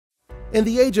In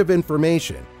the age of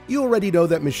information, you already know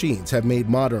that machines have made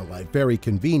modern life very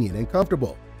convenient and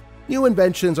comfortable. New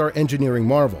inventions are engineering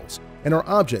marvels and are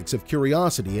objects of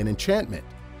curiosity and enchantment.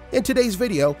 In today's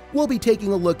video, we'll be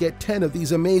taking a look at 10 of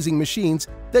these amazing machines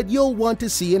that you'll want to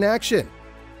see in action.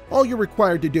 All you're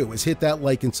required to do is hit that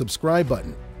like and subscribe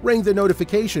button, ring the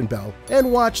notification bell,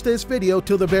 and watch this video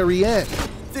till the very end.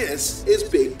 This is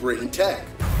Big Brain Tech.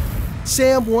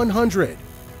 SAM 100.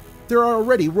 There are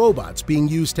already robots being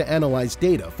used to analyze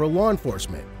data for law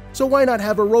enforcement, so why not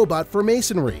have a robot for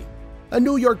masonry? A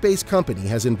New York-based company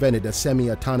has invented a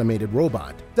semi-automated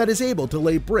robot that is able to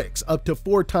lay bricks up to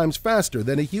 4 times faster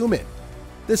than a human.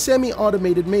 The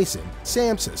semi-automated mason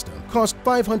SAM system cost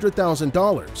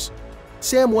 $500,000.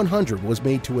 SAM 100 was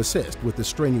made to assist with the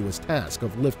strenuous task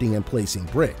of lifting and placing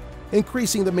brick,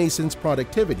 increasing the mason's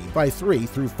productivity by 3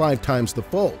 through 5 times the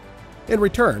fold. In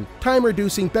return,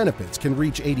 time-reducing benefits can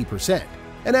reach 80%.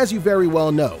 And as you very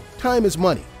well know, time is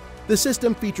money. The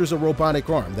system features a robotic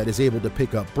arm that is able to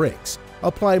pick up bricks,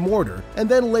 apply mortar, and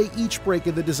then lay each brick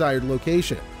in the desired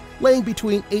location, laying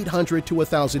between 800 to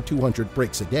 1,200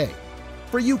 bricks a day.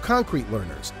 For you concrete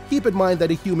learners, keep in mind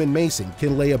that a human mason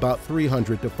can lay about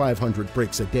 300 to 500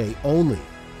 bricks a day only.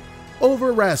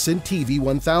 Overrassen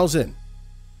TV1000.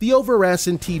 The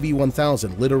Overrassen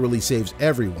TV1000 literally saves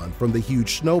everyone from the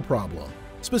huge snow problem,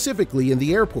 specifically in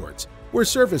the airports, where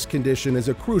surface condition is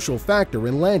a crucial factor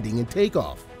in landing and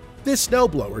takeoff. This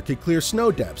snowblower can clear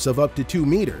snow depths of up to 2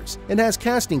 meters and has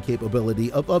casting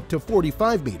capability of up to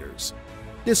 45 meters.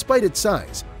 Despite its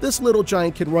size, this little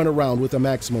giant can run around with a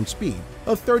maximum speed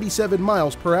of 37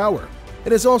 miles per hour.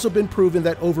 It has also been proven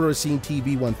that Overrassen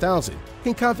TV1000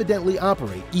 can confidently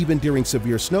operate even during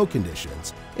severe snow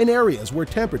conditions in areas where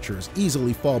temperatures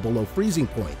easily fall below freezing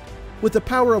point. With a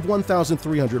power of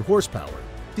 1,300 horsepower,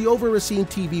 the Overrassen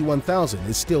TV1000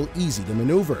 is still easy to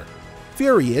maneuver.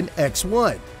 Furion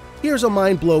X1. Here's a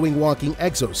mind-blowing walking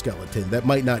exoskeleton that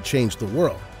might not change the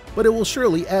world, but it will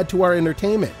surely add to our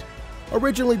entertainment.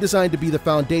 Originally designed to be the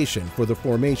foundation for the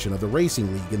formation of the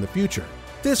racing league in the future,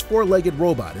 this 4-legged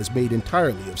robot is made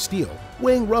entirely of steel,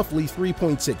 weighing roughly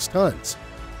 3.6 tons.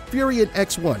 Furion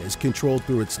X1 is controlled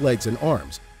through its legs and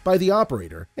arms by the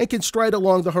operator and can stride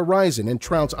along the horizon and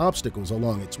trounce obstacles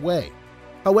along its way.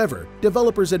 However,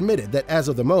 developers admitted that as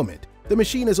of the moment, the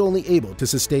machine is only able to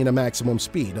sustain a maximum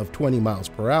speed of 20 miles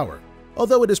per hour.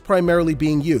 Although it is primarily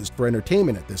being used for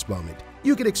entertainment at this moment,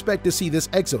 you can expect to see this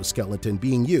exoskeleton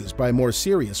being used by more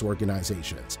serious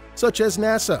organizations, such as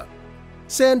NASA.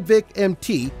 Sandvik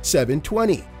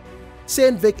MT720.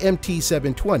 Sandvik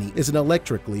MT720 is an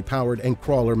electrically powered and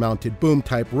crawler-mounted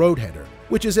boom-type road header,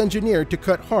 which is engineered to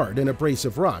cut hard and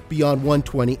abrasive rock beyond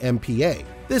 120 MPa.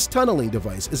 This tunneling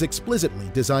device is explicitly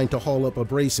designed to haul up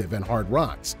abrasive and hard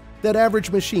rocks that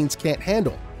average machines can't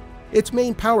handle. Its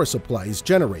main power supply is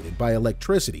generated by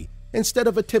electricity instead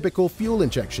of a typical fuel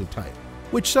injection type,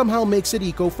 which somehow makes it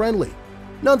eco-friendly.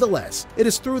 Nonetheless, it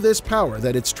is through this power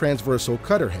that its transversal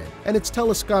cutter head and its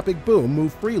telescopic boom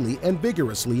move freely and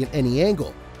vigorously in any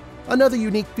angle. Another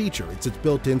unique feature is its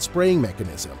built-in spraying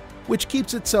mechanism, which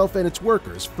keeps itself and its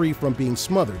workers free from being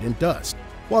smothered in dust,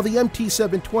 while the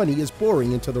MT720 is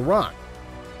boring into the rock.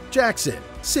 Jackson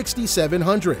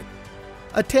 6700.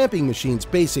 A tamping machine's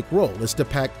basic role is to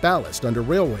pack ballast under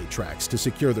railway tracks to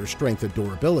secure their strength and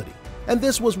durability, and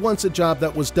this was once a job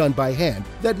that was done by hand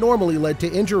that normally led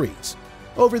to injuries.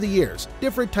 Over the years,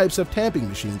 different types of tamping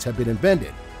machines have been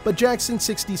invented, but Jackson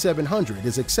 6700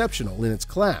 is exceptional in its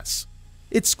class.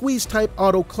 Its squeeze-type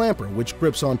auto clamper, which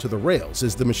grips onto the rails,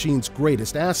 is the machine's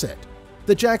greatest asset.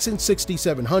 The Jackson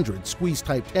 6700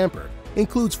 squeeze-type tamper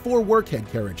includes 4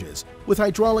 workhead carriages with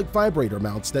hydraulic vibrator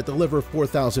mounts that deliver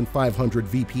 4,500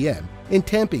 VPM in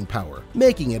tamping power,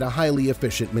 making it a highly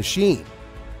efficient machine.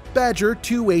 Badger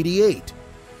 288.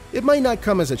 It might not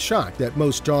come as a shock that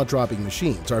most jaw-dropping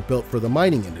machines are built for the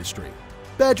mining industry.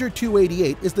 Badger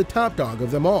 288 is the top dog of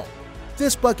them all.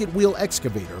 This bucket wheel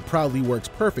excavator proudly works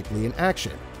perfectly in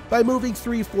action by moving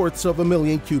 3/4 of a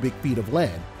million cubic feet of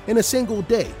land in a single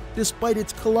day despite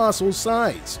its colossal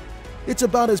size. It's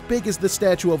about as big as the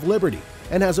Statue of Liberty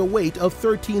and has a weight of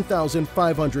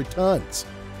 13,500 tons.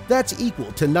 That's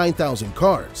equal to 9,000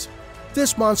 cars.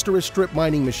 This monstrous strip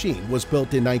mining machine was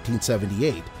built in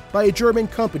 1978 by a German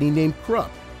company named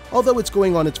Krupp. Although it's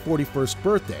going on its 41st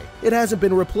birthday, it hasn't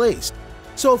been replaced.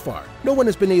 So far, no one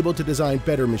has been able to design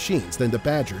better machines than the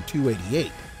Badger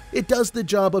 288. It does the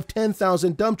job of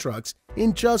 10,000 dump trucks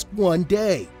in just one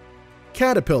day.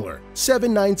 Caterpillar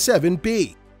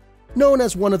 797B. Known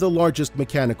as one of the largest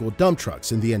mechanical dump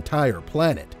trucks in the entire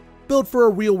planet. Built for a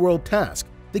real-world task,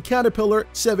 The Caterpillar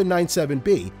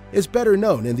 797B is better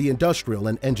known in the industrial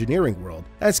and engineering world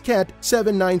as Cat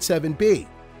 797B.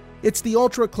 It's the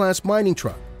ultra-class mining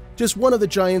truck. Just one of the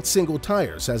giant single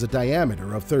tires has a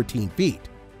diameter of 13 feet.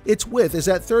 Its width is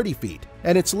at 30 feet,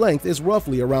 and its length is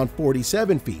roughly around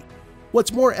 47 feet.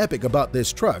 What's more epic about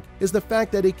this truck is the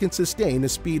fact that it can sustain a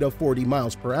speed of 40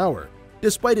 miles per hour,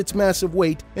 despite its massive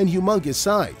weight and humongous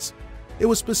size. It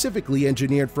was specifically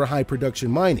engineered for high-production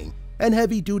mining and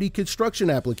heavy-duty construction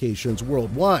applications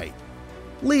worldwide.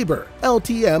 Liebherr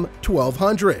LTM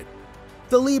 1200.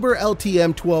 The Liebherr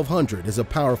LTM 1200 is a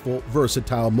powerful,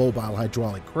 versatile mobile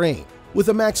hydraulic crane with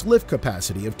a max lift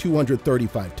capacity of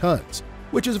 235 tons,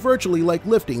 which is virtually like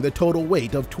lifting the total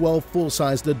weight of 12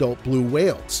 full-sized adult blue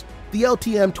whales. The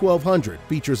LTM 1200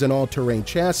 features an all-terrain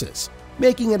chassis,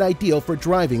 making it ideal for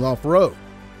driving off-road.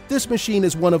 This machine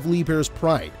is one of Liebherr's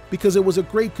pride because it was a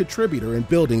great contributor in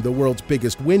building the world's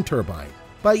biggest wind turbine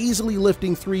by easily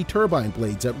lifting 3 turbine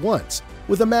blades at once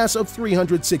with a mass of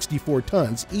 364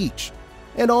 tons each.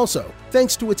 And also,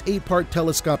 thanks to its 8-part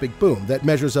telescopic boom that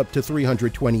measures up to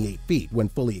 328 feet when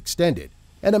fully extended,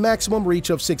 and a maximum reach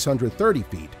of 630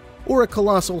 feet, or a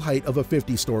colossal height of a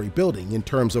 50-story building in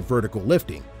terms of vertical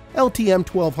lifting, LTM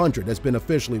 1200 has been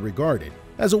officially regarded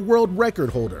as a world record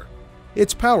holder.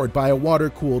 It's powered by a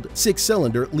water-cooled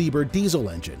 6-cylinder Liebherr diesel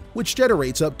engine, which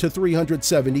generates up to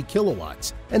 370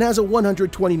 kilowatts and has a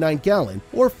 129-gallon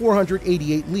or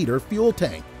 488-liter fuel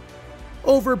tank.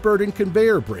 Overburden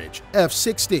Conveyor Bridge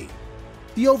F60.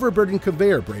 The Overburden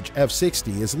Conveyor Bridge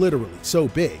F60 is literally so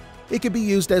big, it could be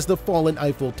used as the fallen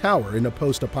Eiffel Tower in a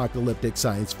post-apocalyptic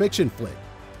science fiction flick.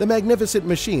 The magnificent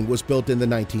machine was built in the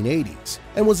 1980s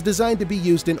and was designed to be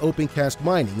used in open-cast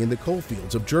mining in the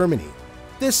coalfields of Germany.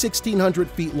 This 1,600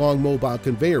 feet long mobile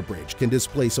conveyor bridge can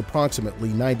displace approximately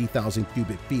 90,000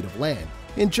 cubic feet of land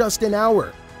in just an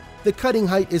hour. The cutting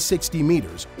height is 60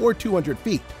 meters or 200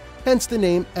 feet, hence the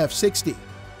name F60.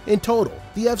 In total,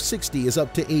 the F60 is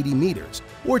up to 80 meters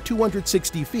or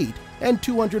 260 feet and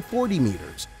 240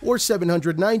 meters or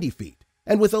 790 feet,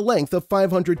 and with a length of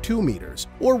 502 meters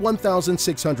or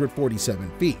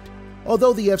 1,647 feet.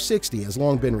 Although the F60 has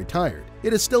long been retired,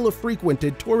 it is still a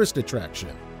frequented tourist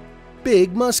attraction.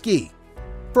 Big Muskie.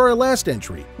 For our last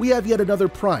entry, we have yet another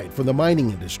pride from the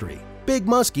mining industry. Big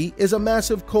Muskie is a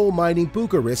massive coal mining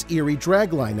Bucharest Erie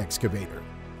dragline excavator.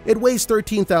 It weighs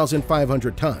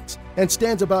 13,500 tons and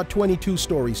stands about 22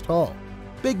 stories tall.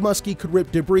 Big Muskie could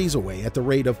rip debris away at the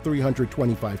rate of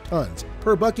 325 tons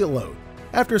per bucket load.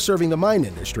 After serving the mine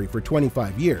industry for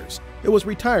 25 years, it was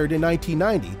retired in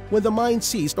 1990 when the mine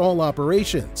ceased all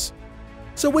operations.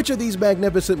 So which of these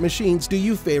magnificent machines do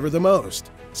you favor the most?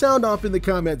 Sound off in the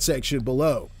comment section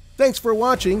below. Thanks for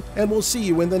watching, and we'll see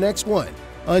you in the next one.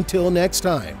 Until next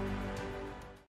time.